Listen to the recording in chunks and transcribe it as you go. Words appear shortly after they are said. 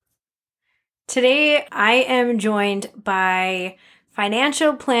Today, I am joined by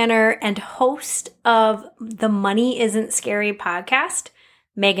financial planner and host of the Money Isn't Scary podcast,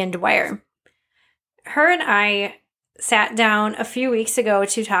 Megan Dwyer. Her and I sat down a few weeks ago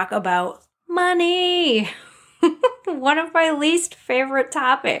to talk about money, one of my least favorite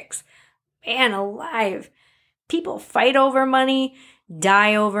topics. Man alive. People fight over money,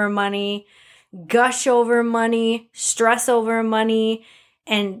 die over money, gush over money, stress over money,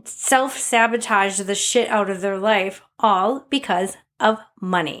 and self-sabotage the shit out of their life, all because of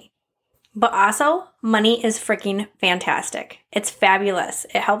money. But also, money is freaking fantastic. It's fabulous.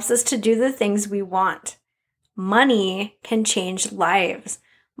 It helps us to do the things we want. Money can change lives.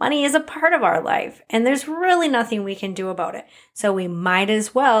 Money is a part of our life, and there's really nothing we can do about it. So we might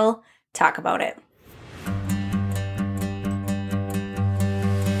as well talk about it.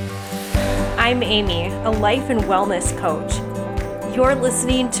 I'm Amy, a life and wellness coach. You're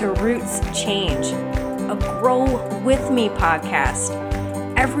listening to Roots Change, a Grow With Me podcast.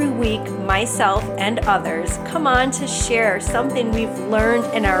 Every week, myself and others come on to share something we've learned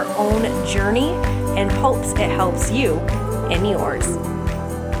in our own journey and hopes it helps you and yours.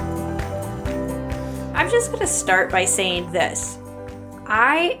 I'm just going to start by saying this.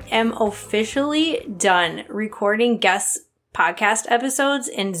 I am officially done recording guest podcast episodes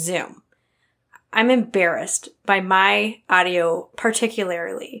in Zoom. I'm embarrassed by my audio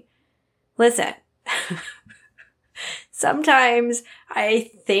particularly. Listen, sometimes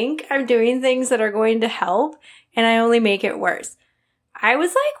I think I'm doing things that are going to help and I only make it worse. I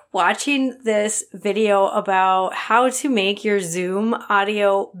was watching this video about how to make your Zoom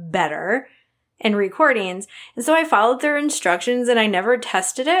audio better in recordings. And so I followed their instructions and I never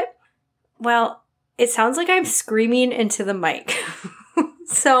tested it. Well, it sounds like I'm screaming into the mic.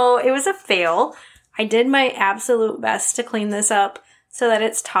 So it was a fail. I did my absolute best to clean this up so that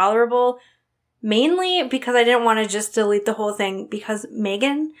it's tolerable, mainly because I didn't want to just delete the whole thing, because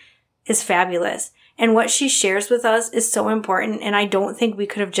Megan is fabulous and what she shares with us is so important, and I don't think we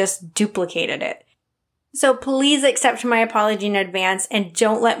could have just duplicated it. So please accept my apology in advance and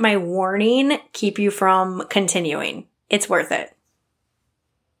don't let my warning keep you from continuing. It's worth it.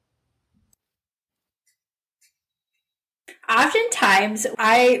 Oftentimes,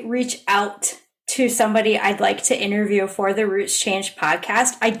 I reach out to somebody I'd like to interview for the Roots Change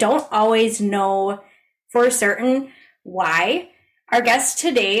podcast. I don't always know for certain why. Our guest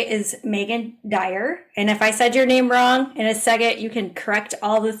today is Megan Dwyer. And if I said your name wrong in a second, you can correct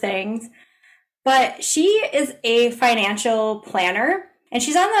all the things. But she is a financial planner, and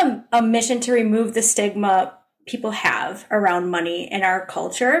she's on a mission to remove the stigma people have around money in our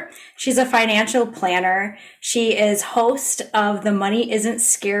culture. She's a financial planner. She is host of the Money Isn't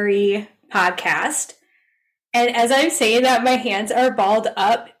Scary podcast. And as I'm saying that, my hands are balled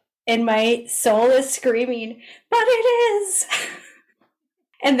up and my soul is screaming, but it is.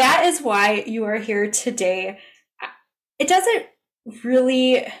 And that is why you are here today. It doesn't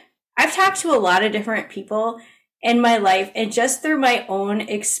really... I've talked to a lot of different people in my life, and just through my own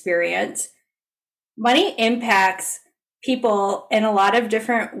experience, money impacts people in a lot of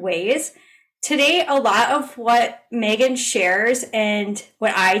different ways. Today, a lot of what Megan shares and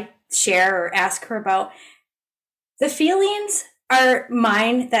what I share or ask her about, the feelings are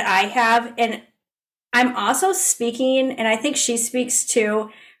mine that I have, and I'm also speaking, and I think she speaks too,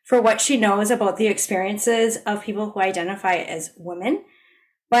 for what she knows about the experiences of people who identify as women.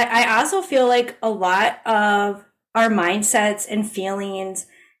 But I also feel like a lot of our mindsets and feelings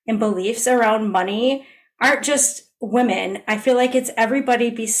and beliefs around money aren't just women. I feel like it's everybody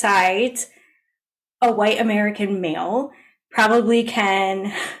besides a white American male probably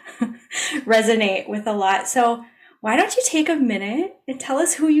can resonate with a lot. So why don't you take a minute and tell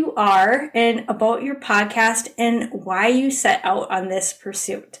us who you are and about your podcast and why you set out on this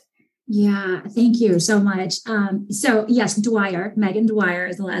pursuit? Yeah, thank you so much. So yes, Dwyer, Megan Dwyer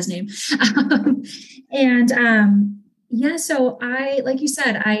is the last name. So like you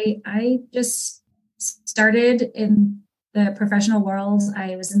said, I just started in the professional world.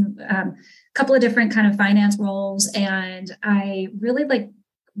 I was in a couple of different kind of finance roles, and I really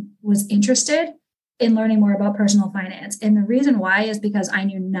was interested in learning more about personal finance. And the reason why is because I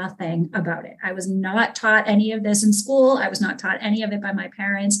knew nothing about it. I was not taught any of this in school. I was not taught any of it by my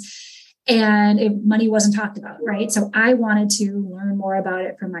parents. And money wasn't talked about, right? So I wanted to learn more about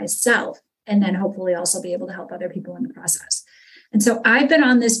it for myself, and then hopefully also be able to help other people in the process. And so I've been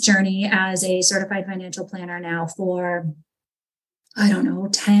on this journey as a certified financial planner now for,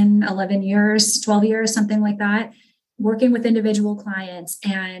 10, 11 years, 12 years, something like that, working with individual clients.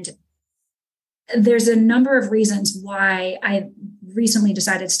 And there's a number of reasons why I recently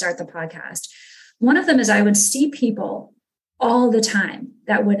decided to start the podcast. One of them is I would see people all the time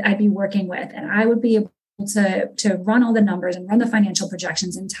that I'd be working with, and I would be able to run all the numbers and run the financial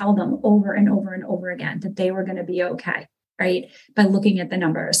projections and tell them over and over and over again that they were going to be okay, right? By looking at the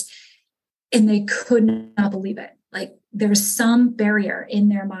numbers. And they could not believe it. Like there was some barrier in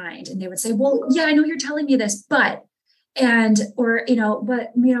their mind. And they would say, well, yeah, I know you're telling me this, but I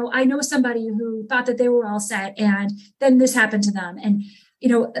know somebody who thought that they were all set and then this happened to them. And,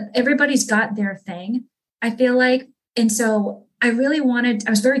 everybody's got their thing, I feel like. And so I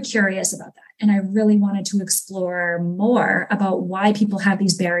was very curious about that. And I really wanted to explore more about why people have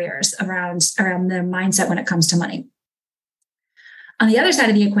these barriers around their mindset when it comes to money. On the other side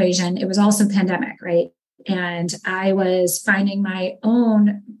of the equation, it was also pandemic, right? And I was finding my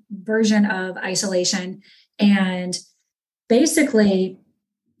own version of isolation and basically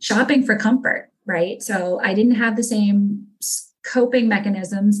shopping for comfort, right? So I didn't have the same coping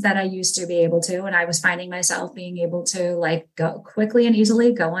mechanisms that I used to be able to. And I was finding myself being able to like go quickly and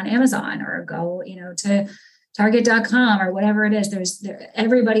easily go on Amazon or go, to Target.com or whatever it is.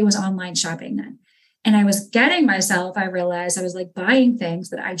 Everybody was online shopping then. And I was I realized I was like buying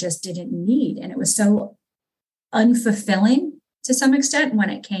things that I just didn't need. And it was so unfulfilling to some extent when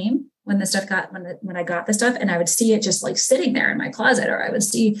I got the stuff, and I would see it just like sitting there in my closet, or I would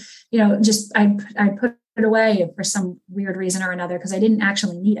see, I'd put it away for some weird reason or another because I didn't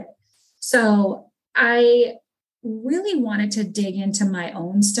actually need it. So I really wanted to dig into my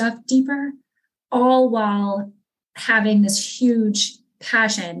own stuff deeper, all while having this huge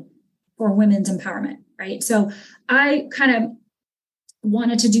passion for women's empowerment, right? So I kind of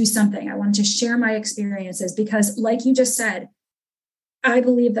wanted to do something. I wanted to share my experiences because, like you just said, I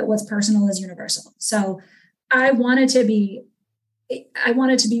believe that what's personal is universal. So I wanted to be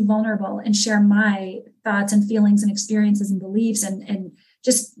vulnerable and share my thoughts and feelings and experiences and beliefs and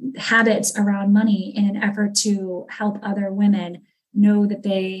just habits around money in an effort to help other women know that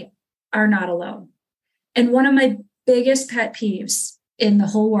they are not alone. And one of my biggest pet peeves in the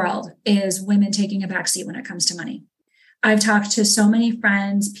whole world is women taking a backseat when it comes to money. I've talked to so many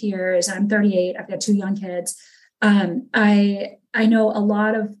friends, peers. I'm 38. I've got 2 young kids. I know a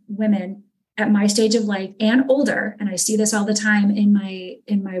lot of women at my stage of life and older, and I see this all the time in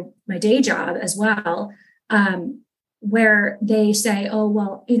my day job as well, where they say, "Oh,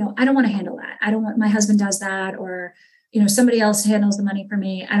 well, I don't want to handle that. I don't want my husband does that, or somebody else handles the money for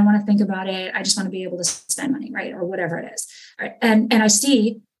me. I don't want to think about it. I just want to be able to spend money, right, or whatever it is." Right? And I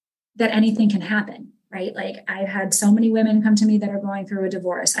see that anything can happen. Right. Like I've had so many women come to me that are going through a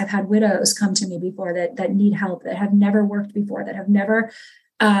divorce. I've had widows come to me before that need help, that have never worked before, that have never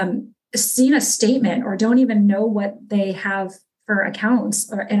seen a statement or don't even know what they have for accounts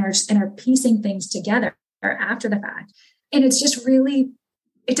and are piecing things together after the fact. And it's just really,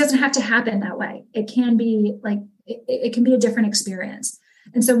 it doesn't have to happen that way. It can be like, it can be a different experience.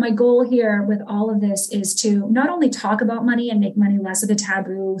 And so my goal here with all of this is to not only talk about money and make money less of a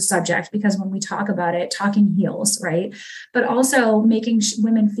taboo subject, because when we talk about it, talking heals, right? But also making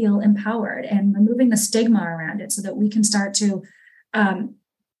women feel empowered and removing the stigma around it so that we can start to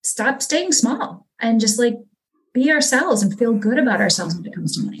stop staying small and just like be ourselves and feel good about ourselves when it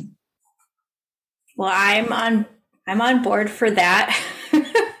comes to money. Well, I'm on board for that.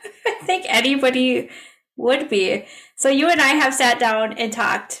 I think anybody would be. So you and I have sat down and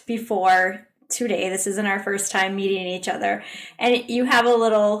talked before today. This isn't our first time meeting each other. And you have a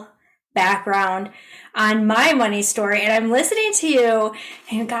little background on my money story. And I'm listening to you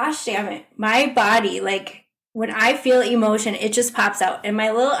and gosh damn it, my body, like when I feel emotion, it just pops out. And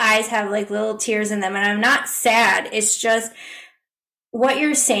my little eyes have like little tears in them. And I'm not sad. It's just what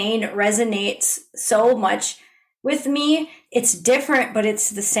you're saying resonates so much with me. It's different, but it's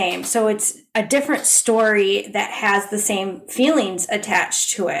the same. So it's a different story that has the same feelings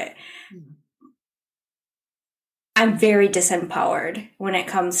attached to it. I'm very disempowered when it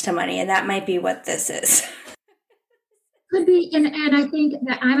comes to money, and that might be what this is. Could be, and I think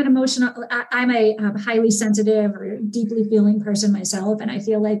that I'm a highly sensitive or deeply feeling person myself, and I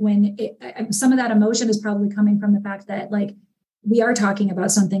feel like when some of that emotion is probably coming from the fact that like we are talking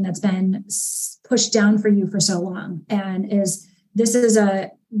about something that's been pushed down for you for so long, and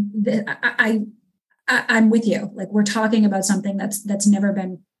I'm with you. Like we're talking about something that's never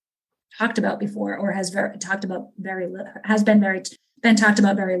been talked about before, or has been talked about very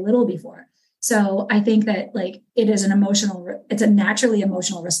little before. So I think that like it's a naturally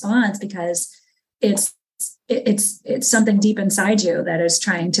emotional response because it's something deep inside you that is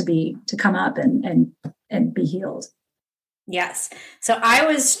trying to come up and be healed. Yes. So I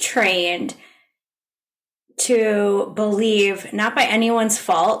was trained to believe, not by anyone's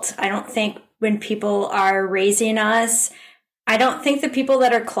fault. I don't think when people are raising us, I don't think the people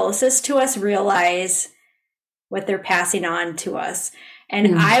that are closest to us realize what they're passing on to us.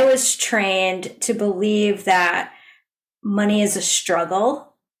 And I was trained to believe that money is a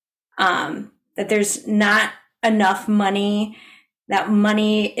struggle, that there's not enough money, that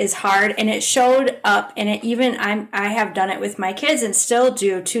money is hard. And it showed up, and I have done it with my kids and still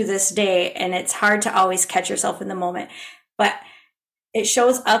do to this day. And it's hard to always catch yourself in the moment, but it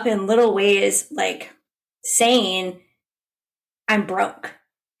shows up in little ways, like saying, I'm broke.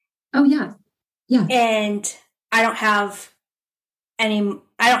 Oh yeah. Yeah. And I don't have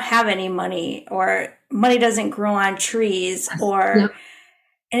any money, or money doesn't grow on trees, and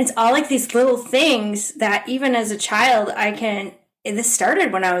it's all like these little things that even as a child, this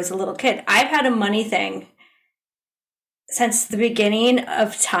started when I was a little kid. I've had a money thing since the beginning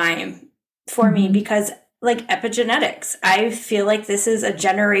of time for me, because like epigenetics, I feel like this is a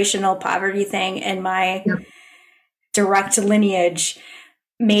generational poverty thing in my direct lineage.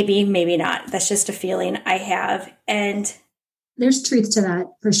 Maybe not. That's just a feeling I have. And there's truth to that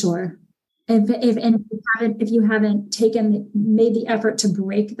for sure. If you haven't made the effort to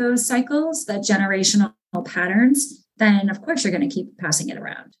break those cycles, that generational patterns, then of course you're going to keep passing it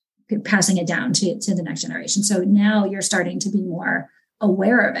around, passing it down to the next generation. So now you're starting to be more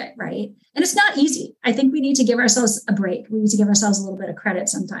aware of it, right? And it's not easy. I think we need to give ourselves a break. We need to give ourselves a little bit of credit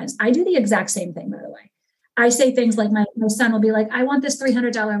sometimes. I do the exact same thing, by the way. I say things like my son will be like, I want this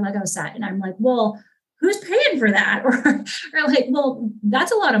 $300 Lego set. And I'm like, well, who's paying for that? Or like, well,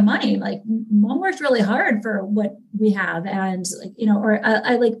 that's a lot of money. Like mom worked really hard for what we have. And like, or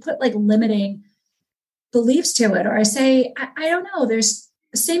I like put like limiting beliefs to it. Or I say, I don't know, there's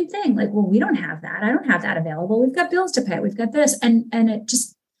the same thing. Like, well, we don't have that. I don't have that available. We've got bills to pay. We've got this. And it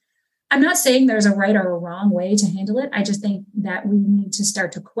just, I'm not saying there's a right or a wrong way to handle it. I just think that we need to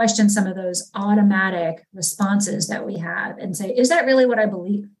start to question some of those automatic responses that we have and say, is that really what I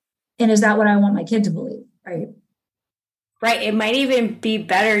believe? And is that what I want my kid to believe? Right. Right. It might even be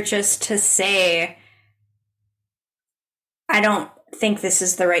better just to say, I don't think this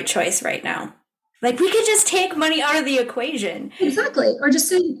is the right choice right now. Like we could just take money out of the equation. Exactly. Or just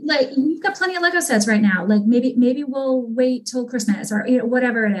say, like, you've got plenty of Lego sets right now. Like maybe we'll wait till Christmas or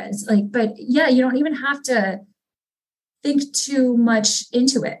whatever it is. Like, but yeah, you don't even have to think too much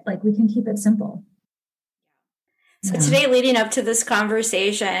into it. Like we can keep it simple. So today, leading up to this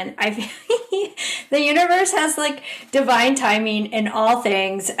conversation, I feel the universe has like divine timing in all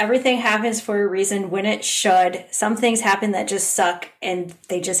things. Everything happens for a reason when it should. Some things happen that just suck and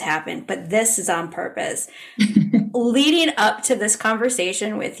they just happen, but this is on purpose. Leading up to this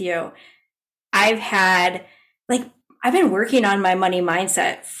conversation with you, I've been working on my money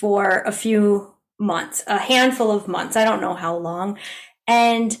mindset for a few months, a handful of months. I don't know how long.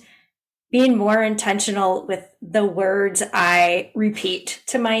 And being more intentional with the words I repeat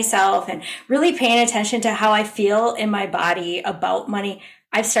to myself and really paying attention to how I feel in my body about money.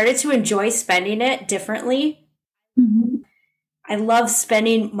 I've started to enjoy spending it differently. Mm-hmm. I love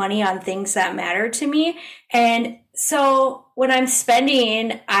spending money on things that matter to me. And so when I'm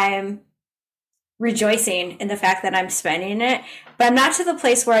spending, I'm rejoicing in the fact that I'm spending it, but I'm not to the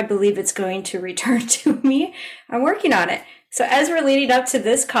place where I believe it's going to return to me. I'm working on it. So as we're leading up to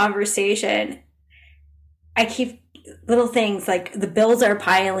this conversation, I keep little things like the bills are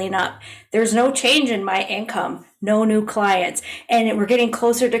piling up. There's no change in my income, no new clients, and we're getting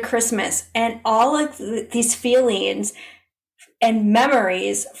closer to Christmas. And all of these feelings and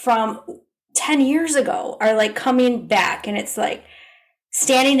memories from 10 years ago are like coming back. And it's like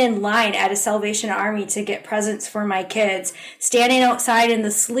standing in line at a Salvation Army to get presents for my kids, standing outside in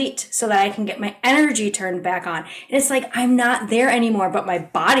the sleet so that I can get my energy turned back on. And it's like, I'm not there anymore, but my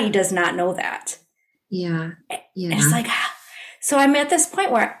body does not know that. Yeah. And it's like, so I'm at this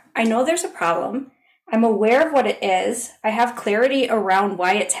point where I know there's a problem. I'm aware of what it is. I have clarity around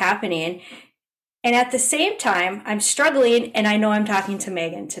why it's happening. And at the same time, I'm struggling, and I know I'm talking to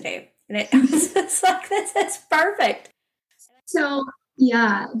Megan today. And it's like, this is perfect. So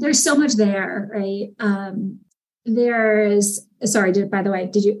yeah, there's so much there, right? By the way,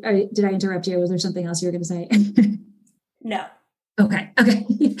 did I interrupt you? Was there something else you were going to say? No. Okay.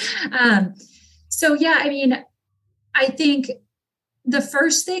 So yeah, I mean, I think the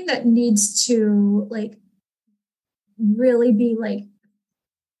first thing that needs to like really be like,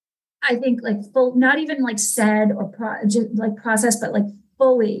 I think like full, not even like said or just like processed, but like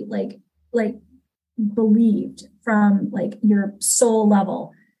fully like believed from like your soul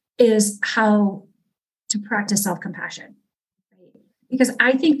level is how to practice self-compassion. Right? because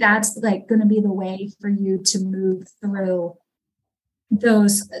I think that's like going to be the way for you to move through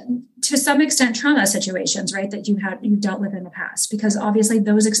those, to some extent, trauma situations, right? That you've dealt with in the past, because obviously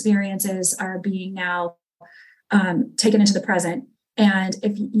those experiences are being now taken into the present. And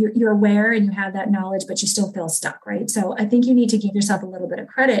if you're aware and you have that knowledge, but you still feel stuck, right? So I think you need to give yourself a little bit of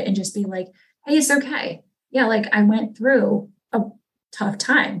credit and just be like, hey, it's okay. Yeah, like I went through a tough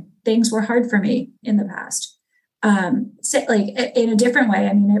time. Things were hard for me in the past. So like in a different way.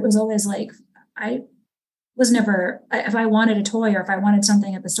 I mean, it was always like, I was never, if I wanted a toy or if I wanted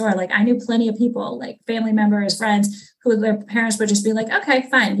something at the store, like I knew plenty of people, like family members, friends, who their parents would just be like, okay,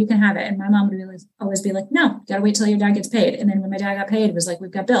 fine, you can have it. And my mom would always be like, no, you gotta wait till your dad gets paid. And then when my dad got paid, it was like,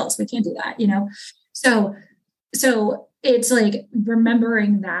 we've got bills, we can't do that, you know? So it's like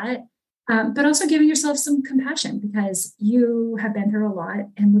remembering that, but also giving yourself some compassion, because you have been through a lot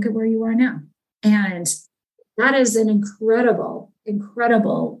and look at where you are now. And that is an incredible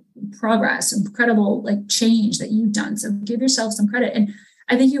progress, incredible like change that you've done. So give yourself some credit. And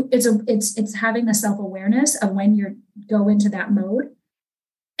I think it's having the self-awareness of when you go into that mode.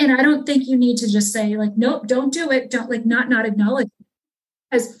 And I don't think you need to just say like, nope, don't do it. Don't like not acknowledge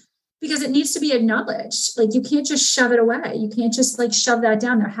it. Because it needs to be acknowledged. Like you can't just shove it away. You can't just like shove that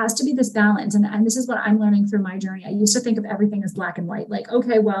down. There has to be this balance. And this is what I'm learning through my journey. I used to think of everything as black and white, like,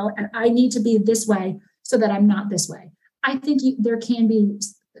 okay, well, and I need to be this way so that I'm not this way. I think there can be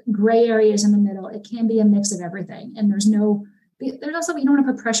gray areas in the middle. It can be a mix of everything. And there's also, you don't want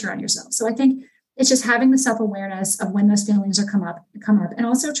to put pressure on yourself. So I think it's just having the self-awareness of when those feelings are come up, and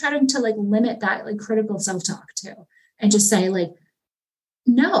also trying to like limit that like critical self-talk too. And just say like,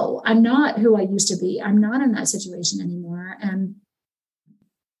 no, I'm not who I used to be. I'm not in that situation anymore. And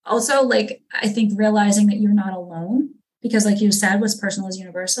also like, I think realizing that you're not alone, because like you said, what's personal is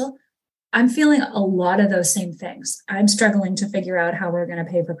universal. I'm feeling a lot of those same things. I'm struggling to figure out how we're going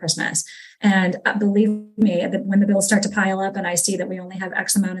to pay for Christmas. And believe me, when the bills start to pile up and I see that we only have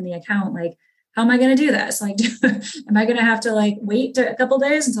X amount in the account, like, how am I going to do this? Like, am I going to have to like wait a couple of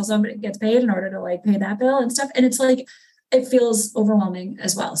days until somebody gets paid in order to like pay that bill and stuff? And it's like, it feels overwhelming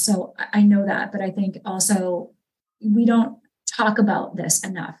as well. So I know that, but I think also we don't talk about this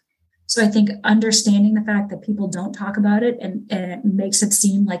enough. So I think understanding the fact that people don't talk about it and it makes it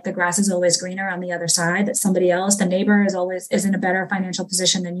seem like the grass is always greener on the other side, that somebody else, the neighbor is in a better financial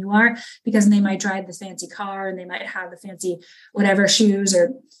position than you are, because they might drive the fancy car and they might have the fancy whatever shoes,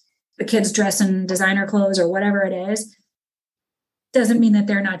 or the kids dress in designer clothes or whatever it is, doesn't mean that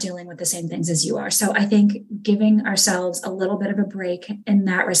they're not dealing with the same things as you are. So I think giving ourselves a little bit of a break in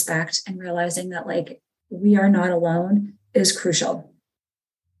that respect and realizing that like we are not alone is crucial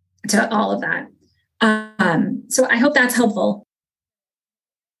to all of that. So I hope that's helpful.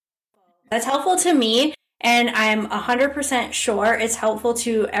 That's helpful to me. And I'm 100% sure it's helpful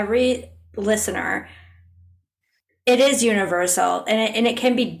to every listener. It is universal, and it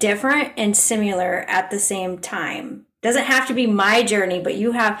can be different and similar at the same time. Doesn't have to be my journey, but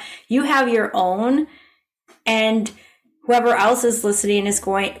you have your own, and whoever else is listening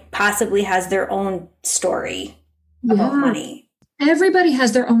possibly has their own story about money. Everybody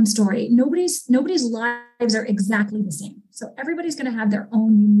has their own story. Nobody's lives are exactly the same. So everybody's going to have their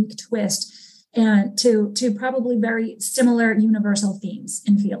own unique twist and to probably very similar universal themes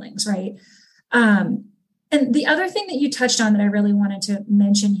and feelings, right? And the other thing that you touched on that I really wanted to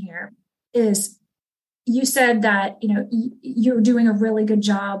mention here is you said that, you're doing a really good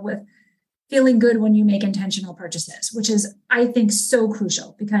job with feeling good when you make intentional purchases, which is, I think, so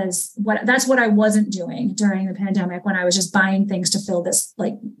crucial, because that's what I wasn't doing during the pandemic, when I was just buying things to fill this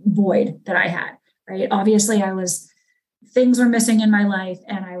like void that I had, right? Obviously things were missing in my life,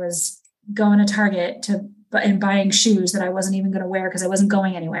 and I was going to Target and buying shoes that I wasn't even going to wear because I wasn't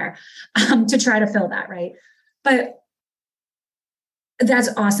going anywhere to try to fill that, right? But that's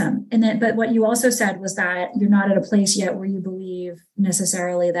awesome. But what you also said was that you're not at a place yet where you believe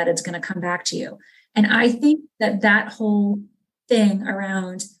necessarily that it's going to come back to you. And I think that whole thing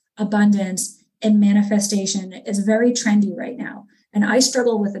around abundance and manifestation is very trendy right now. And I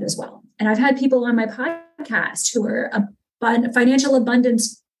struggle with it as well. And I've had people on my podcast who are financial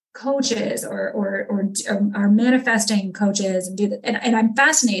abundance coaches or are manifesting coaches and do that. And I'm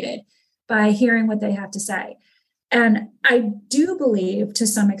fascinated by hearing what they have to say. And I do believe to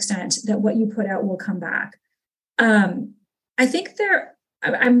some extent that what you put out will come back. I think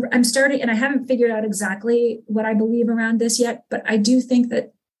I'm starting, and I haven't figured out exactly what I believe around this yet, but I do think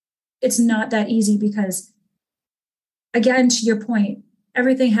that it's not that easy because, again, to your point,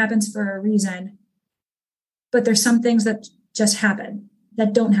 everything happens for a reason, but there's some things that just happen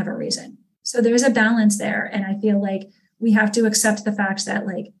that don't have a reason. So there's a balance there. And I feel like we have to accept the fact that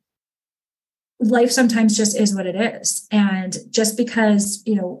like life sometimes just is what it is. And just because,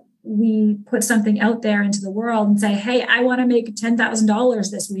 we put something out there into the world and say, hey, I want to make $10,000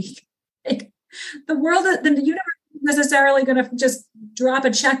 this week. Like, the universe isn't necessarily going to just drop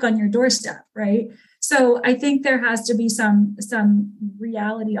a check on your doorstep, right? So I think there has to be some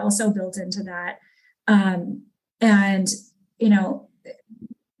reality also built into that. And,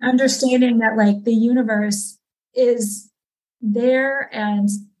 understanding that like the universe is there, and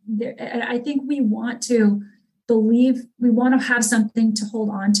I think we want to believe, we want to have something to hold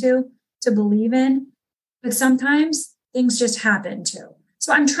on to believe in, but sometimes things just happen too.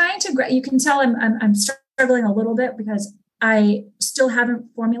 So I'm trying to, you can tell I'm struggling a little bit because I still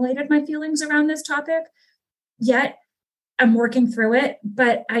haven't formulated my feelings around this topic yet. I'm working through it,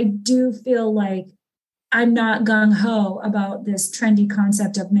 but I do feel like I'm not gung-ho about this trendy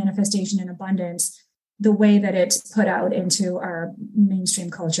concept of manifestation and abundance the way that it's put out into our mainstream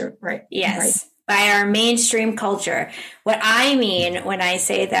culture, right? Yes, right. By our mainstream culture. What I mean when I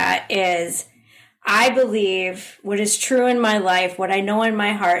say that is I believe what is true in my life, what I know in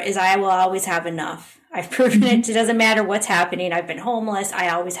my heart is I will always have enough. I've proven it. It doesn't matter what's happening. I've been homeless. I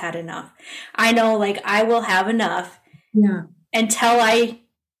always had enough. I know like I will have enough until I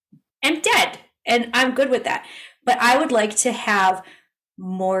am dead. And I'm good with that. But I would like to have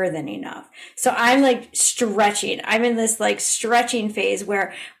more than enough. So I'm like stretching. I'm in this like stretching phase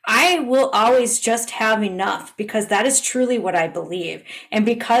where I will always just have enough because that is truly what I believe. And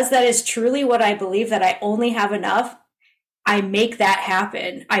because that is truly what I believe, that I only have enough, I make that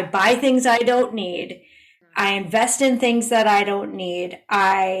happen. I buy things I don't need. I invest in things that I don't need.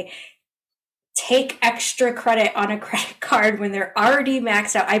 I take extra credit on a credit card when they're already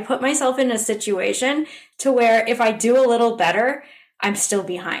maxed out. I put myself in a situation to where if I do a little better, I'm still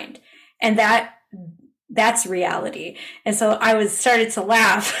behind. And that's reality. And so I started to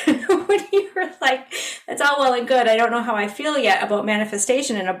laugh when you were like, that's all well and good. I don't know how I feel yet about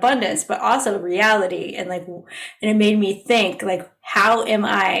manifestation and abundance, but also reality. And it made me think like, how am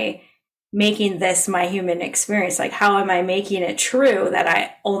I making this my human experience? Like, how am I making it true that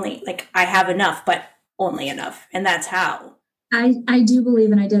I have enough, but only enough? And that's how. I do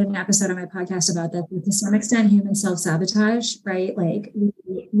believe, and I did an episode on my podcast about that, to some extent, human self-sabotage, right? Like we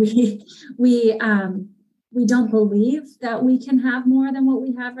don't believe that we can have more than what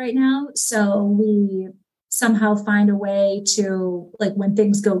we have right now. So we somehow find a way to, like, when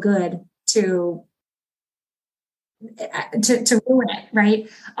things go good, to ruin it, right?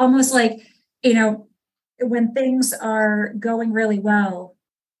 Almost like, when things are going really well,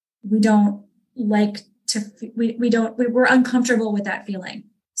 we don't like we're uncomfortable with that feeling.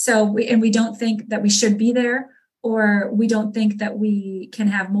 So we don't think that we should be there, or we don't think that we can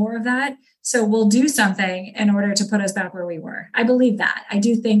have more of that. So we'll do something in order to put us back where we were. I believe that. I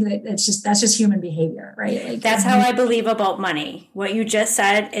do think that that's just human behavior, right? Like, that's how I believe about money. What you just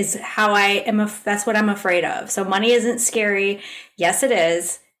said is how that's what I'm afraid of. So money isn't scary. Yes, it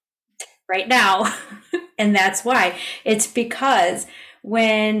is right now. And that's why. It's because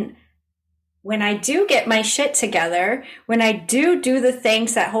when I do get my shit together, when I do the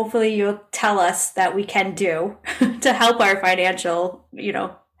things that hopefully you'll tell us that we can do to help our financial,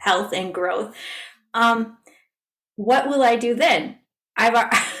 health and growth, what will I do then?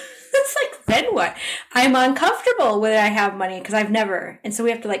 It's like, then what? I'm uncomfortable when I have money because I've never. And so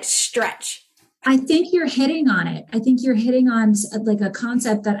we have to like stretch. I think you're hitting on it. I think you're hitting on like a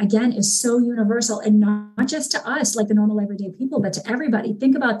concept that, again, is so universal, and not just to us, like the normal everyday people, but to everybody.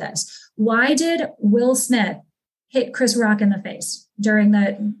 Think about this. Why did Will Smith hit Chris Rock in the face during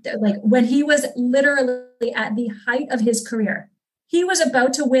when he was literally at the height of his career? He was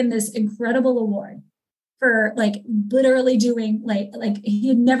about to win this incredible award for like literally doing like he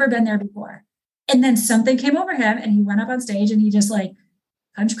had never been there before. And then something came over him and he went up on stage and he just like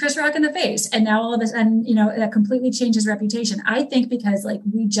punched Chris Rock in the face. And now all of this, and that completely changed his reputation. I think because like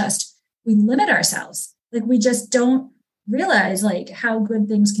we limit ourselves. Like we just don't realize like how good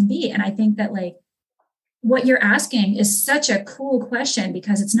things can be. And I think that like what you're asking is such a cool question,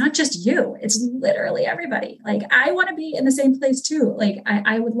 because it's not just you, it's literally everybody. Like I want to be in the same place too. Like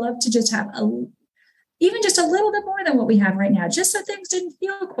I would love to just have even just a little bit more than what we have right now, just so things didn't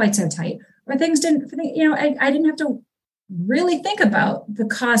feel quite so tight, or things didn't, I didn't have to really think about the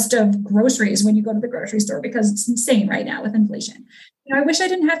cost of groceries when you go to the grocery store, because it's insane right now with inflation. I wish I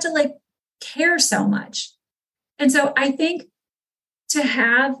didn't have to like care so much. And so I think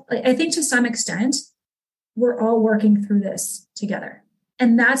to some extent, we're all working through this together.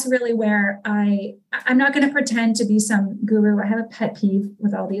 And that's really where I'm not going to pretend to be some guru. I have a pet peeve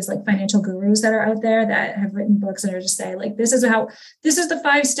with all these like financial gurus that are out there that have written books and are just say like, this is the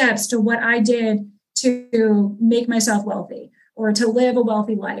 5 steps to what I did to make myself wealthy or to live a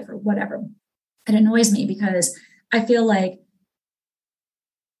wealthy life or whatever. It annoys me because I feel like,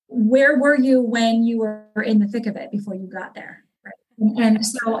 where were you when you were in the thick of it before you got there? Right? And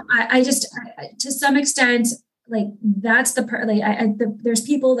so I just, to some extent, like that's the part. Like there's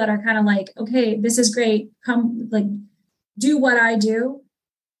people that are kind of like, okay, this is great. Come, like, do what I do.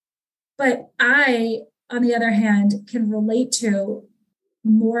 But I, on the other hand, can relate to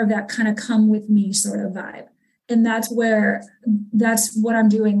more of that kind of come with me sort of vibe. And that's what I'm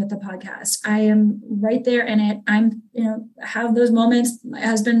doing with the podcast. I am right there in it. I'm, have those moments. My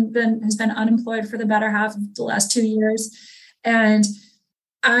husband has been unemployed for the better half of the last 2 years. And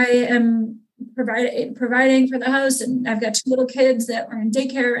I am providing for the house. And I've got 2 little kids that are in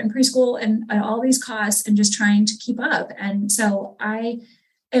daycare and preschool and all these costs and just trying to keep up. And so I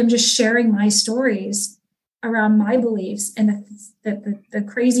am just sharing my stories around my beliefs and the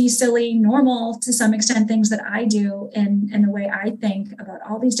crazy, silly, normal to some extent things that I do and the way I think about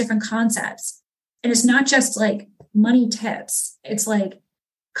all these different concepts. And it's not just like money tips. It's like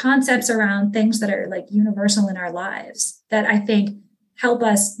concepts around things that are like universal in our lives that I think help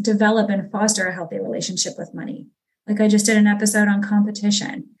us develop and foster a healthy relationship with money. Like I just did an episode on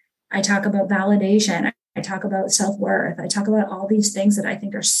competition. I talk about validation. I talk about self-worth. I talk about all these things that I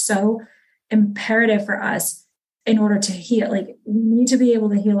think are so imperative for us in order to heal. Like we need to be able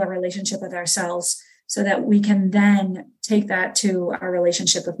to heal our relationship with ourselves so that we can then take that to our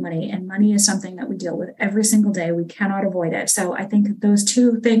relationship with money. And money is something that we deal with every single day. We cannot avoid it. So I think those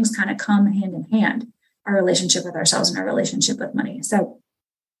 2 things kind of come hand in hand, our relationship with ourselves and our relationship with money. So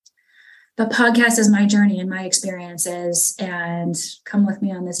the podcast is my journey and my experiences, and come with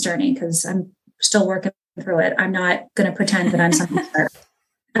me on this journey because I'm still working through it. I'm not going to pretend that I'm something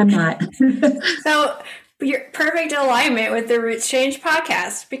I'm not. So you're perfect alignment with the Roots Change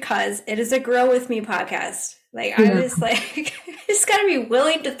podcast because it is a grow with me podcast. Like I was like, just got to be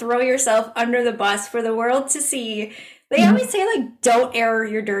willing to throw yourself under the bus for the world to see. They always say like, don't air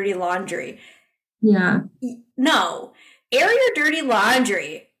your dirty laundry. Yeah. No, air your dirty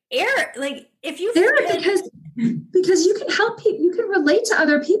laundry. Air, like if you because you can help people, you can relate to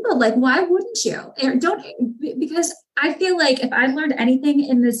other people. Like, why wouldn't you? Because I feel like if I've learned anything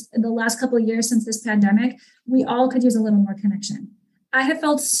in the last couple of years since this pandemic, we all could use a little more connection. I have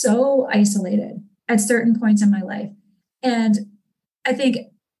felt so isolated at certain points in my life. And I think,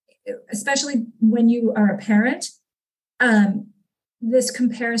 especially when you are a parent, this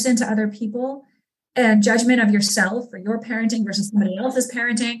comparison to other people and judgment of yourself or your parenting versus somebody else's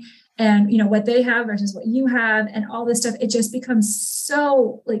parenting and what they have versus what you have and all this stuff, it just becomes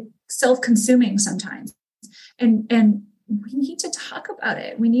so like self-consuming sometimes. And we need to talk about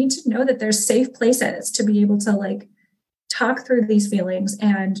it. We need to know that there's safe places to be able to like talk through these feelings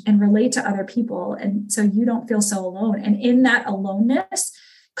and relate to other people. And so you don't feel so alone. And in that aloneness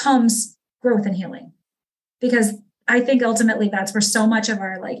comes growth and healing, because I think ultimately that's where so much of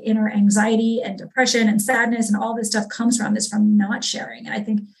our like inner anxiety and depression and sadness and all this stuff comes from, is from not sharing. And I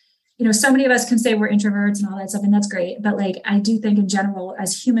think, so many of us can say we're introverts and all that stuff, and that's great. But like, I do think in general,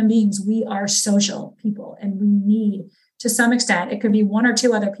 as human beings, we are social people, and we need, to some extent, it could be 1 or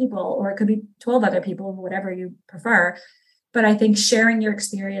 2 other people, or it could be 12 other people, whatever you prefer. But I think sharing your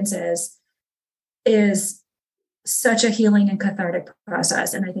experiences is such a healing and cathartic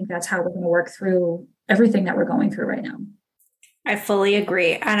process. And I think that's how we're going to work through everything that we're going through right now. I fully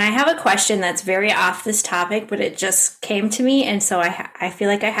agree. And I have a question that's very off this topic, but it just came to me. And so I feel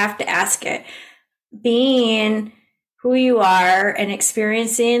like I have to ask it. Being who you are and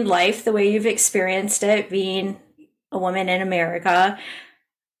experiencing life the way you've experienced it, being a woman in America,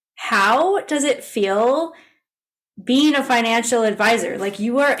 how does it feel being a financial advisor? Like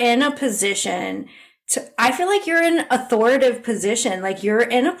you are in a position I feel like you're in an authoritative position. Like you're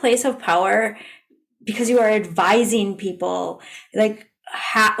in a place of power because you are advising people, like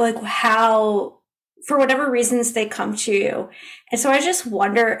how, for whatever reasons they come to you. And so I just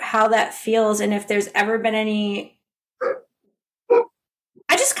wonder how that feels. And if there's ever been I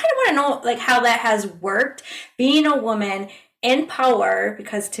just kind of want to know like how that has worked, being a woman in power,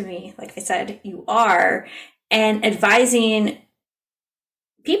 because to me, like I said, you are, and advising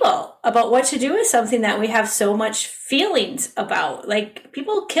people about what to do with something that we have so much feelings about. Like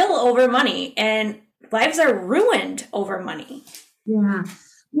people kill over money and lives are ruined over money. Yeah.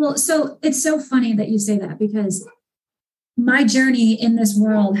 Well, so it's so funny that you say that, because my journey in this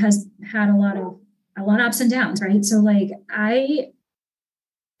world has had a lot of ups and downs, right? So like I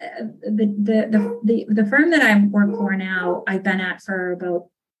the firm that I work for now, I've been at for about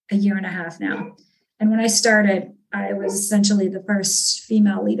a year and a half now. And when I started, I was essentially the first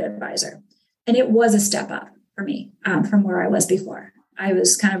female lead advisor. And it was a step up for me from where I was before. I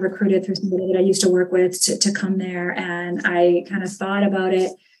was kind of recruited through somebody that I used to work with to come there. And I kind of thought about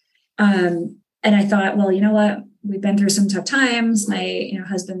it. And I thought, well, you know what? We've been through some tough times. My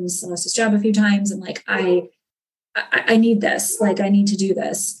husband's lost his job a few times. And like, I need this, like, I need to do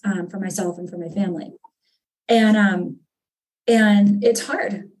this for myself and for my family. And it's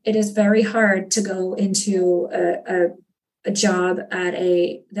hard. It is very hard to go into a job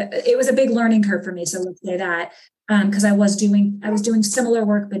it was a big learning curve for me. So let's say that, because I was doing similar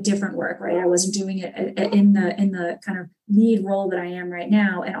work, but different work, right? I wasn't doing it in the kind of lead role that I am right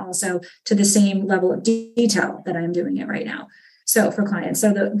now. And also to the same level of detail that I'm doing it right now. So for clients,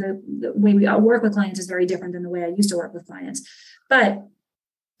 so the way we all work with clients is very different than the way I used to work with clients. But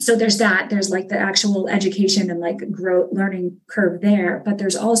so there's like the actual education and like growth learning curve there, but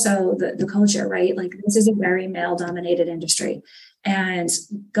there's also the culture, right? Like this is a very male dominated industry. And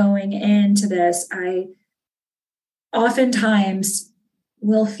going into this, I oftentimes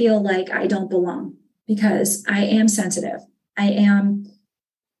will feel like I don't belong because I am sensitive. I am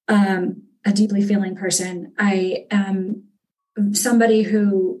a deeply feeling person. I am somebody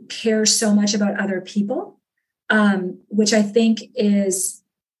who cares so much about other people, which I think is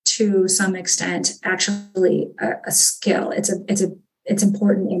to some extent actually a skill. It's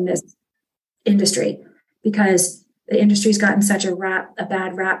important in this industry because the industry's gotten such a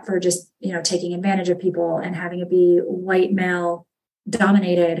bad rap for just, taking advantage of people and having it be white male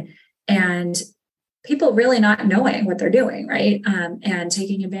dominated and people really not knowing what they're doing, right? And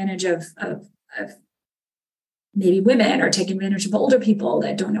taking advantage of maybe women or taking advantage of older people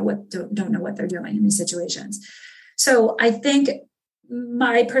that don't know what they're doing in these situations. So I think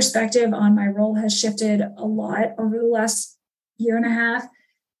my perspective on my role has shifted a lot over the last year and a half.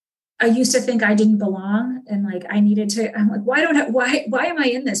 I used to think I didn't belong and like I needed to, I'm like, why am I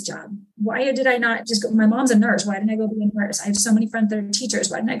in this job? Why did I not just go? My mom's a nurse. Why didn't I go be a nurse? I have so many friends that are teachers.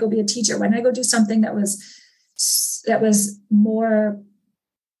 Why didn't I go be a teacher? Why didn't I go do something that was more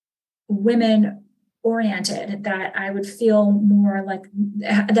women oriented, that I would feel more like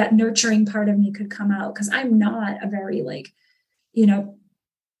that nurturing part of me could come out? Cause I'm not a very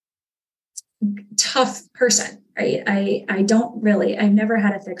tough person, right? I've never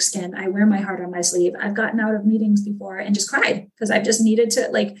had a thick skin. I wear my heart on my sleeve. I've gotten out of meetings before and just cried because I've just needed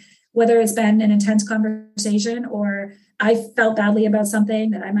to, whether it's been an intense conversation or I felt badly about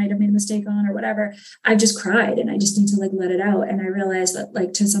something that I might have made a mistake on or whatever, I've just cried and I just need to let it out. And I realized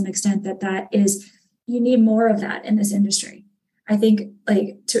that to some extent that is, you need more of that in this industry. I think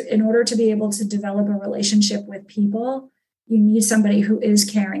in order to be able to develop a relationship with people, you need somebody who is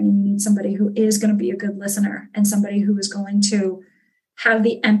caring and you need somebody who is going to be a good listener and somebody who is going to have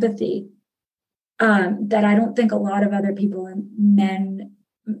the empathy that I don't think a lot of other people and men,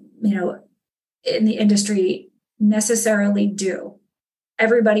 in the industry necessarily do.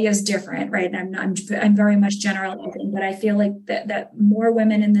 Everybody is different, right? And I'm very much generalizing, but I feel like that more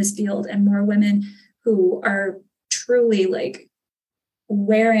women in this field and more women who are truly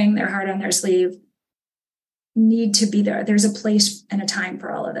wearing their heart on their sleeve need to be there. There's a place and a time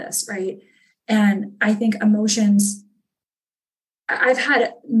for all of this, right? And I think emotions, I've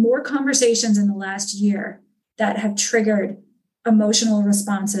had more conversations in the last year that have triggered emotional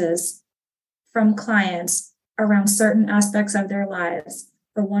responses from clients around certain aspects of their lives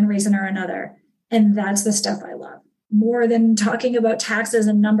for one reason or another. And that's the stuff I love more than talking about taxes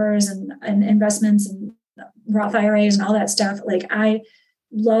and numbers and investments and Roth IRAs and all that stuff. I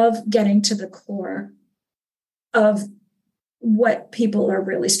love getting to the core of what people are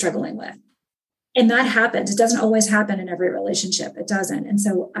really struggling with. And that happens. It doesn't always happen in every relationship. It doesn't. And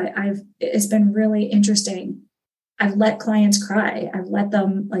so it's been really interesting. I've let clients cry. I've let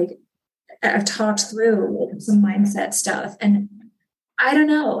them I've talked through some mindset stuff. And I don't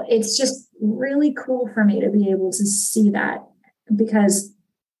know, it's just really cool for me to be able to see that because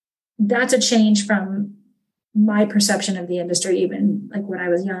that's a change from my perception of the industry, even when I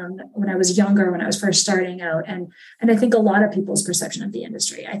was younger, when I was first starting out. And I think a lot of people's perception of the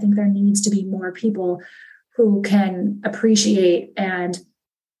industry, I think there needs to be more people who can appreciate and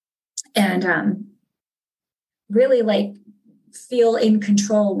really feel in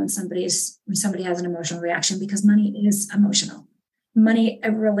control when somebody has an emotional reaction, because money is emotional. Money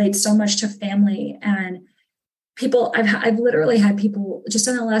relates so much to family and people. I've literally had people just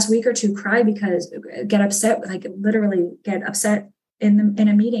in the last week or two cry because get upset in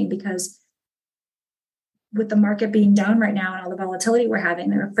a meeting because with the market being down right now and all the volatility we're having,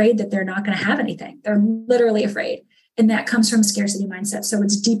 they're afraid that they're not going to have anything. They're literally afraid. And that comes from a scarcity mindset. So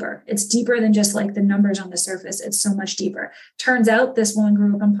it's deeper. It's deeper than just like the numbers on the surface. It's so much deeper. Turns out this woman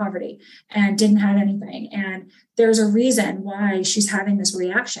grew up in poverty and didn't have anything. And there's a reason why she's having this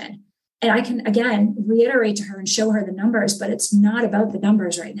reaction. And I can, again, reiterate to her and show her the numbers, but it's not about the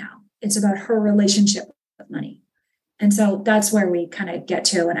numbers right now. It's about her relationship with money. And so that's where we kind of get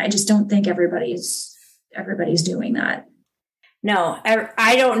to. And I just don't think everybody's doing that. No,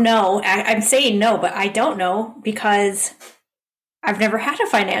 I don't know. I'm saying no, but I don't know because I've never had a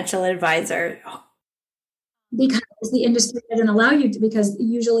financial advisor. Because the industry doesn't allow you to, because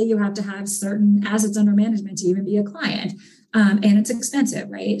usually you have to have certain assets under management to even be a client. And it's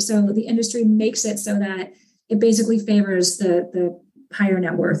expensive, right? So the industry makes it so that it basically favors the higher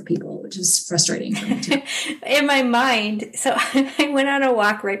net worth people, which is frustrating for me too. In my mind, so I went on a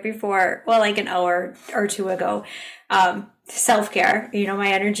walk right before, well, like an hour or two ago. Self-care,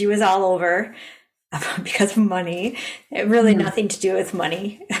 my energy was all over because of money. It really nothing to do with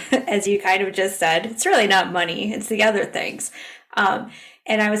money, as you kind of just said. It's really not money. It's the other things. And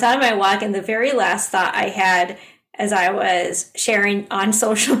I was on my walk, and the very last thought I had as I was sharing on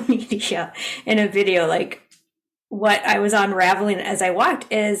social media in a video, like what I was unraveling as I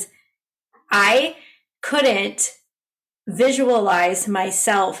walked, is I couldn't visualize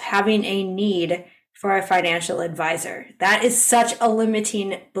myself having a need for a financial advisor. That is such a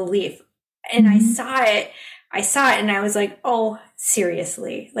limiting belief. And I saw it and I was like, oh,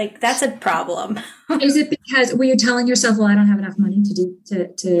 seriously, like that's a problem. Is it because were you telling yourself, well, I don't have enough money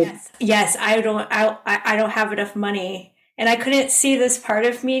to Yes, I don't have enough money. And I couldn't see this part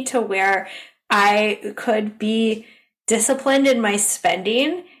of me to where I could be disciplined in my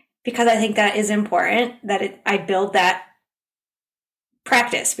spending, because I think that is important that I build that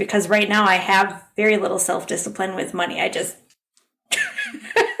practice, because right now I have very little self-discipline with money. I just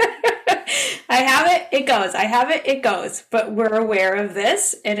I have it, it goes. I have it, it goes. But we're aware of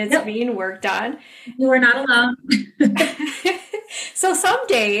this and it's being worked on. You are not alone. So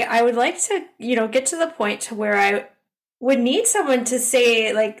someday I would like to, get to the point to where I would need someone to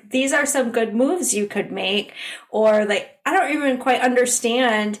say, like, these are some good moves you could make, or like, I don't even quite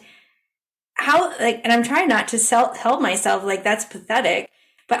understand how, like, and I'm trying not to tell myself like that's pathetic,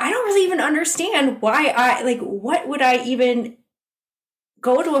 but I don't really even understand why what would I even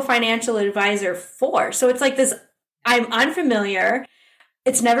go to a financial advisor for? So it's like this, I'm unfamiliar.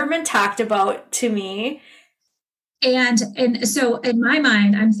 It's never been talked about to me. And so in my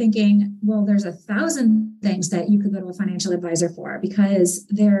mind, I'm thinking, well, there's 1,000 things that you could go to a financial advisor for, because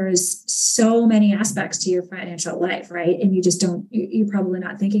there's so many aspects to your financial life, right? And you just you're probably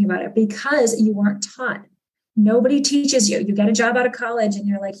not thinking about it because you weren't taught. Nobody teaches you. You get a job out of college and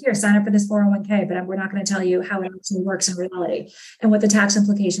you're like, here, sign up for this 401k, but we're not going to tell you how it actually works in reality and what the tax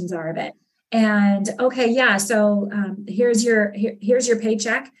implications are of it. And okay, yeah, so here's your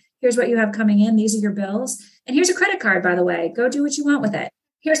paycheck. Here's what you have coming in. These are your bills. And here's a credit card, by the way. Go do what you want with it.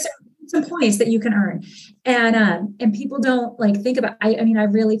 Here's some points that you can earn. And people don't like think about, I mean, I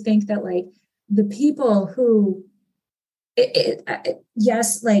really think that like the people who,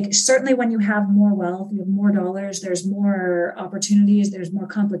 yes, like certainly when you have more wealth, you have more dollars, there's more opportunities, there's more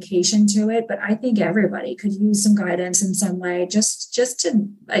complication to it. But I think everybody could use some guidance in some way, just to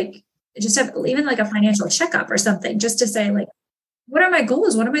like, just have even like a financial checkup or something, just to say like, what are my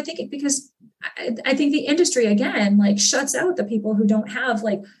goals? What am I thinking? Because I think the industry, again, like shuts out the people who don't have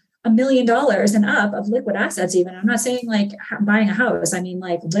like $1 million and up of liquid assets. Even I'm not saying like buying a house. I mean,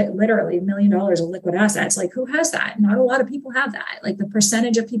 like literally $1 million of liquid assets. Like who has that? Not a lot of people have that. Like the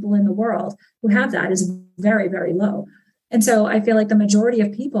percentage of people in the world who have that is very, very low. And so I feel like the majority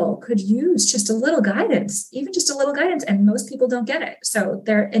of people could use just a little guidance, even just a little guidance. And most people don't get it. So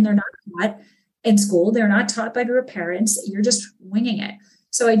they're not taught in school. They're not taught by their parents. You're just winging it.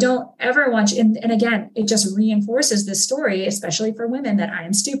 So I don't ever want you, and again, it just reinforces this story, especially for women, that I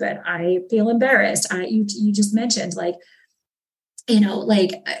am stupid. I feel embarrassed. You just mentioned like,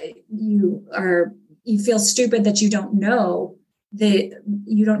 like you feel stupid that you don't know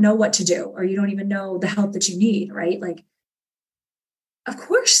what to do, or you don't even know the help that you need, right? Like, of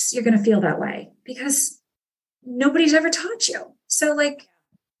course you're going to feel that way because nobody's ever taught you. So like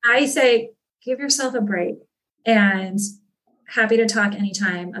I say, give yourself a break, and happy to talk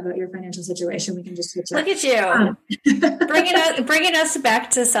anytime about your financial situation. We can just switch. Look at you, bringing us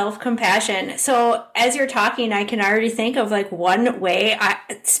back to self-compassion. So as you're talking, I can already think of like one way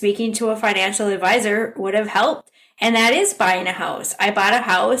speaking to a financial advisor would have helped, and that is buying a house. I bought a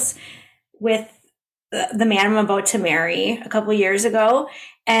house with the man I'm about to marry a couple years ago.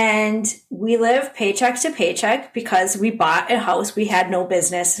 And we live paycheck to paycheck because we bought a house we had no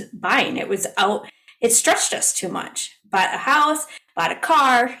business buying. It stretched us too much. Bought a house, bought a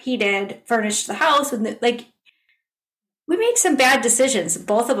car, he did, furnished the house with we made some bad decisions.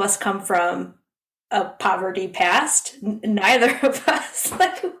 Both of us come from a poverty past. Neither of us,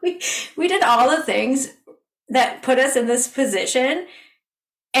 we did all the things that put us in this position,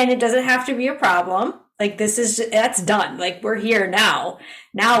 and it doesn't have to be a problem. Like, that's done. Like, we're here now.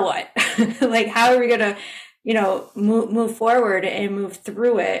 Now what? Like, how are we going to, move forward and move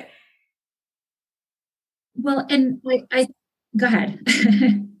through it? Well, and go ahead.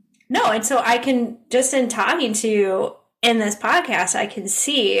 No. And so I can, just in talking to you in this podcast, I can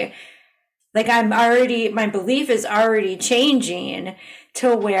see like my belief is already changing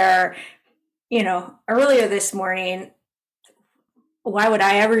to where, earlier this morning, why would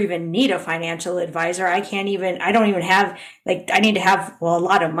I ever even need a financial advisor? I don't even have, I need to have, a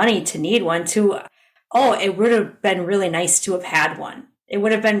lot of money to need one it would have been really nice to have had one. It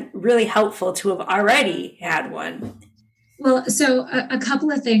would have been really helpful to have already had one. Well, so a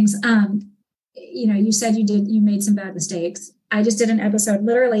couple of things, you said you made some bad mistakes. I just did an episode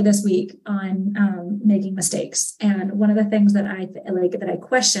literally this week on making mistakes. And one of the things that I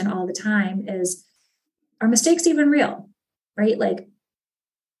question all the time is, are mistakes even real? Right? Like,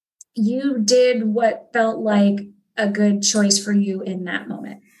 you did what felt like a good choice for you in that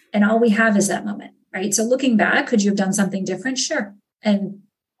moment. And all we have is that moment, right? So looking back, could you have done something different? Sure. And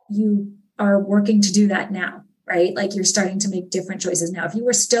you are working to do that now, right? Like, you're starting to make different choices now. If you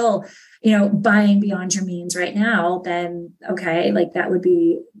were still, buying beyond your means right now, then okay, like that would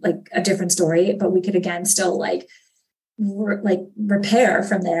be like a different story, but we could again still repair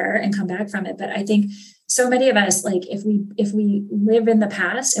from there and come back from it. But I think so many of us, like, if we live in the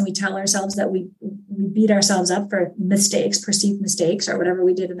past and we tell ourselves that we beat ourselves up for perceived mistakes or whatever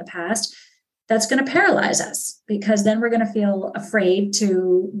we did in the past, that's going to paralyze us, because then we're going to feel afraid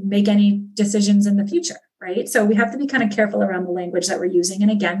to make any decisions in the future. Right. So we have to be kind of careful around the language that we're using.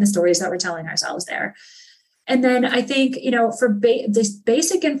 And again, the stories that we're telling ourselves there. And then I think, for this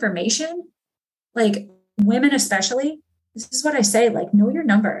basic information, like women especially, this is what I say, like, know your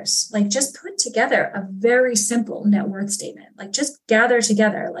numbers. Like, just put together a very simple net worth statement. Like, just gather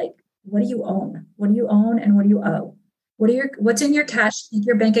together, like, what do you own? What do you own and what do you owe? What's in your cash,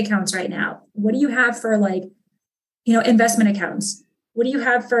 your bank accounts right now? What do you have for investment accounts? What do you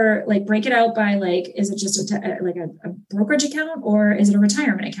have for, break it out by, is it just a brokerage account, or is it a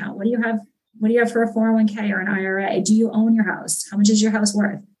retirement account? What do you have for a 401k or an IRA? Do you own your house? How much is your house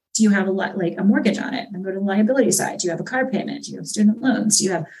worth? Do you have a mortgage on it? And go to the liability side. Do you have a car payment? Do you have student loans? Do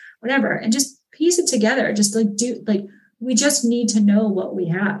you have whatever? And just piece it together. Just we just need to know what we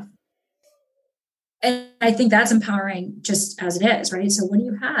have. And I think that's empowering just as it is, right? So what do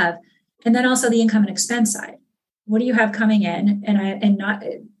you have? And then also the income and expense side. What do you have coming in? And not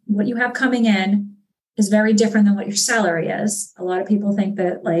what you have coming in is very different than what your salary is. A lot of people think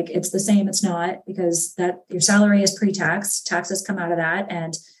that it's the same. It's not, because that your salary is pre-tax, taxes come out of that,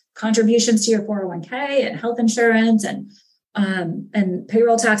 and contributions to your 401k and health insurance and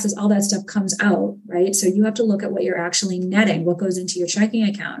payroll taxes, all that stuff comes out, right? So you have to look at what you're actually netting, what goes into your checking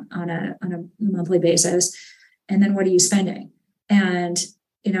account on a monthly basis, and then what are you spending? And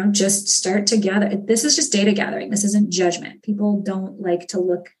just start to gather. This is just data gathering. This isn't judgment. People don't like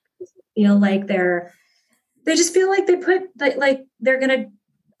to feel like they just feel like they put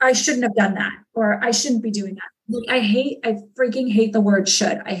I shouldn't have done that, or I shouldn't be doing that. I freaking hate the word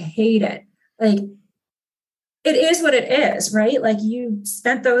should. I hate it. It is what it is, right? You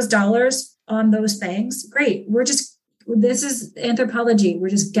spent those dollars on those things. Great. This is anthropology. We're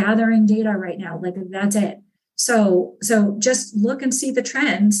just gathering data right now. That's it. So just look and see the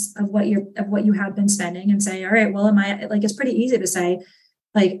trends of what you have been spending and say, all right, well, it's pretty easy to say,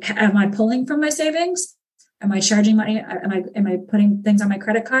 am I pulling from my savings? Am I charging money? Am I putting things on my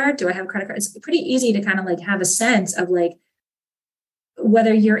credit card? Do I have a credit card? It's pretty easy to kind of have a sense of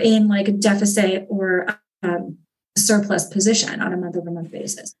whether you're in a deficit or surplus position on a month-over-month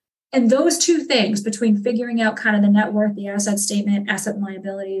basis. And those two things, between figuring out kind of the net worth, the asset statement, asset and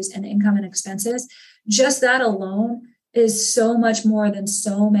liabilities, and income and expenses, just that alone is so much more than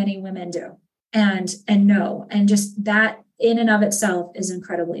so many women do and know. And just that in and of itself is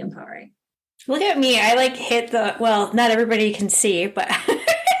incredibly empowering. Look at me. I hit not everybody can see, but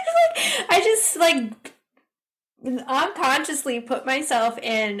I just unconsciously put myself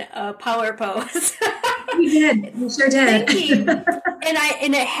in a power pose. You did. You sure did.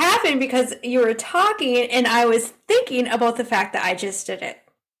 And it happened because you were talking and I was thinking about the fact that I just did it.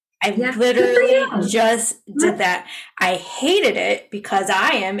 I Yeah. literally just did that. I hated it because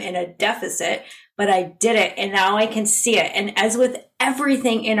I am in a deficit, but I did it and now I can see it. And as with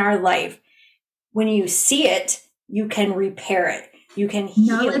everything in our life, when you see it, you can repair it. You can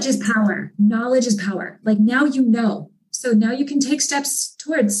heal Knowledge it. is power. Knowledge is power. Like now you know. So now you can take steps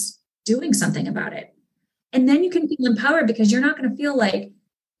towards doing something about it. And then you can feel empowered because you're not going to feel like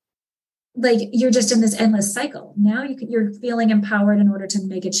you're just in this endless cycle. Now you're feeling empowered in order to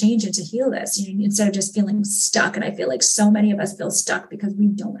make a change and to heal this, instead of just feeling stuck. And I feel like so many of us feel stuck because we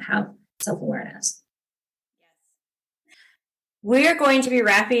don't have self-awareness. We're going to be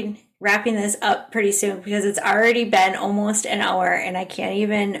wrapping this up pretty soon because it's already been almost an hour and I can't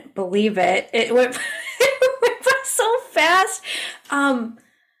even believe it. It went, it went by so fast.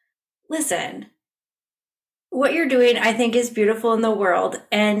 Listen, what you're doing, I think, is beautiful in the world.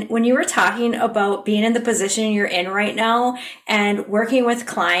 And when you were talking about being in the position you're in right now and working with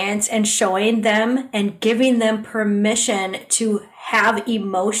clients and showing them and giving them permission to have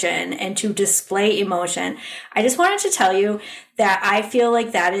emotion and to display emotion, I just wanted to tell you that I feel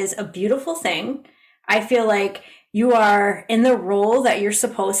like that is a beautiful thing. I feel like you are in the role that you're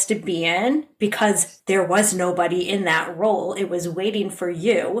supposed to be in because there was nobody in that role. It was waiting for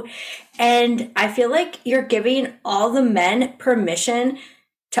you. And I feel like you're giving all the men permission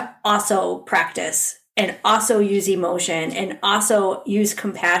to also practice and also use emotion and also use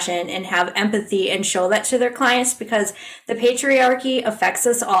compassion and have empathy and show that to their clients because the patriarchy affects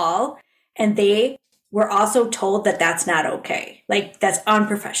us all. And they were also told that that's not okay. Like that's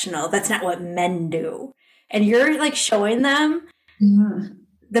unprofessional. That's not what men do. And you're like showing them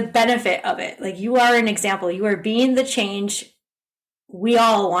the benefit of it. Like you are an example. You are being the change we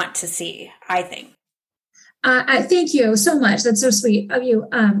all want to see, I think. I thank you so much. That's so sweet of you.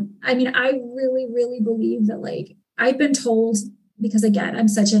 I mean, I really, really believe that like I've been told, because again, I'm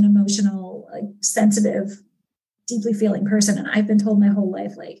such an emotional, like sensitive, deeply feeling person. And I've been told my whole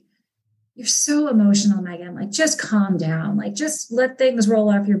life, like, you're so emotional, Megan, like just calm down, like just let things roll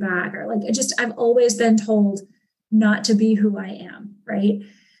off your back. Or like, I've always been told not to be who I am. Right.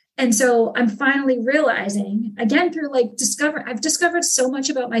 And so I'm finally realizing again, through like I've discovered so much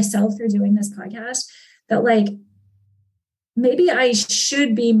about myself through doing this podcast that like, maybe I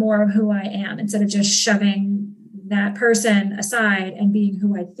should be more of who I am instead of just shoving that person aside and being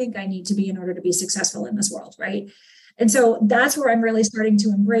who I think I need to be in order to be successful in this world. Right. And so that's where I'm really starting to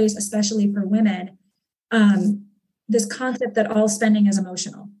embrace, especially for women, this concept that all spending is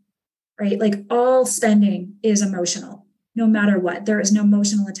emotional, right? Like all spending is emotional, no matter what. There is no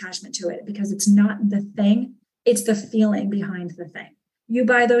emotional attachment to it because it's not the thing, it's the feeling behind the thing. You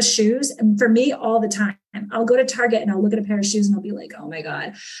buy those shoes, and for me, all the time, I'll go to Target and I'll look at a pair of shoes and I'll be like, oh my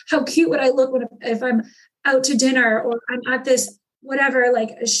God, how cute would I look if I'm out to dinner or I'm at this whatever,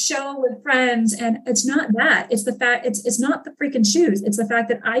 like a show with friends. And it's not that. It's the fact, it's not the freaking shoes. It's the fact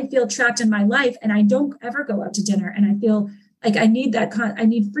that I feel trapped in my life and I don't ever go out to dinner. And I feel like I need I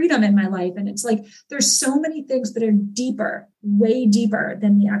need freedom in my life. And it's like, there's so many things that are deeper, way deeper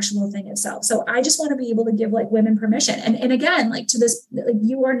than the actual thing itself. So I just want to be able to give like women permission. And again, like to this, like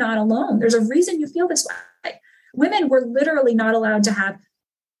you are not alone. There's a reason you feel this way. Women were literally not allowed to have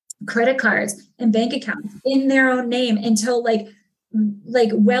credit cards and bank accounts in their own name until like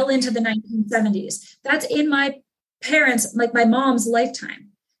well into the 1970s. That's in my parents, like my mom's lifetime.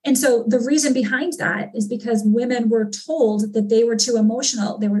 And so the reason behind that is because women were told that they were too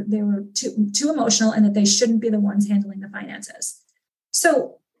emotional. They were too emotional and that they shouldn't be the ones handling the finances.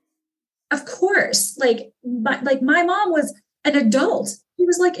 So of course, like my mom was an adult. She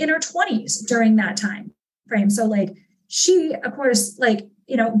was like in her 20s during that time frame. So like she, of course, like,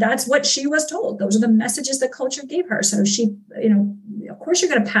 that's what she was told. Those are the messages that culture gave her. So she, of course you're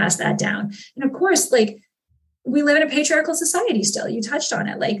going to pass that down. And of course, like we live in a patriarchal society still. You touched on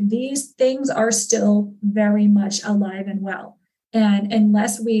it. Like these things are still very much alive and well. And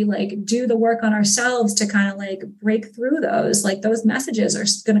unless we like do the work on ourselves to kind of like break through those, like those messages are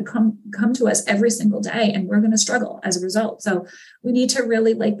going to come to us every single day, and we're going to struggle as a result. So we need to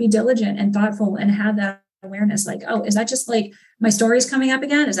really like be diligent and thoughtful and have that awareness. Like, oh, is that just like my stories coming up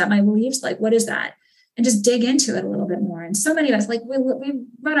again? Is that my beliefs? Like, what is that? And just dig into it a little bit more. And so many of us, like we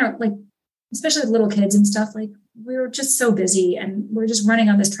run our, like, especially with little kids and stuff, like we're just so busy and we're just running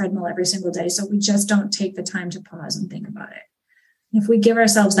on this treadmill every single day. So we just don't take the time to pause and think about it. If we give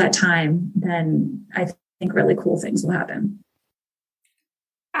ourselves that time, then I think really cool things will happen.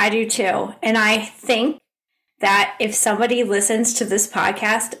 I do too. And I think that if somebody listens to this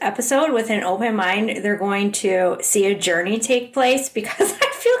podcast episode with an open mind, they're going to see a journey take place because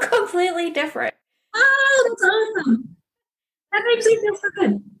I feel completely different. Oh, that's awesome. That makes me feel so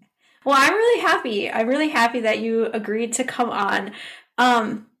good. Well, I'm really happy. I'm really happy that you agreed to come on.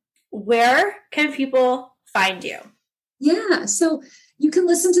 Where can people find you? Yeah. So you can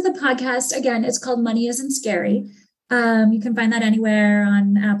listen to the podcast. Again, it's called Money Isn't Scary. You can find that anywhere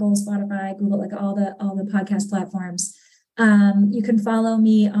on Apple, Spotify, Google, like all the podcast platforms. You can follow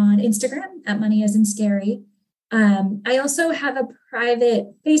me on Instagram at Money Isn't Scary. I also have a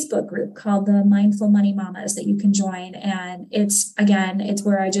private Facebook group called the Mindful Money Mamas that you can join. And it's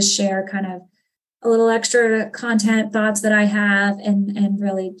where I just share kind of a little extra content, thoughts that I have, and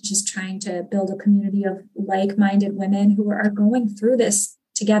really just trying to build a community of like-minded women who are going through this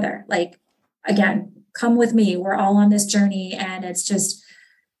together. Like, again, come with me. We're all on this journey. And it's just,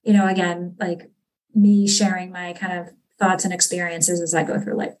 again, like me sharing my kind of thoughts and experiences as I go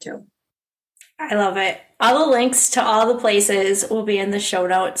through life too. I love it. All the links to all the places will be in the show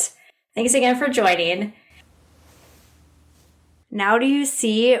notes. Thanks again for joining. Now do you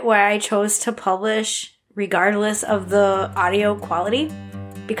see why I chose to publish regardless of the audio quality?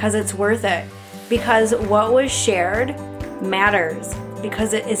 Because it's worth it. Because what was shared matters.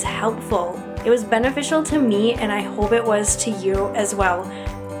 Because it is helpful. It was beneficial to me, and I hope it was to you as well.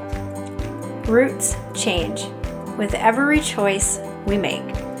 Roots change with every choice we make.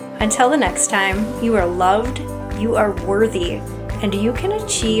 Until the next time, you are loved, you are worthy, and you can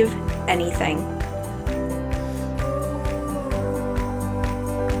achieve anything.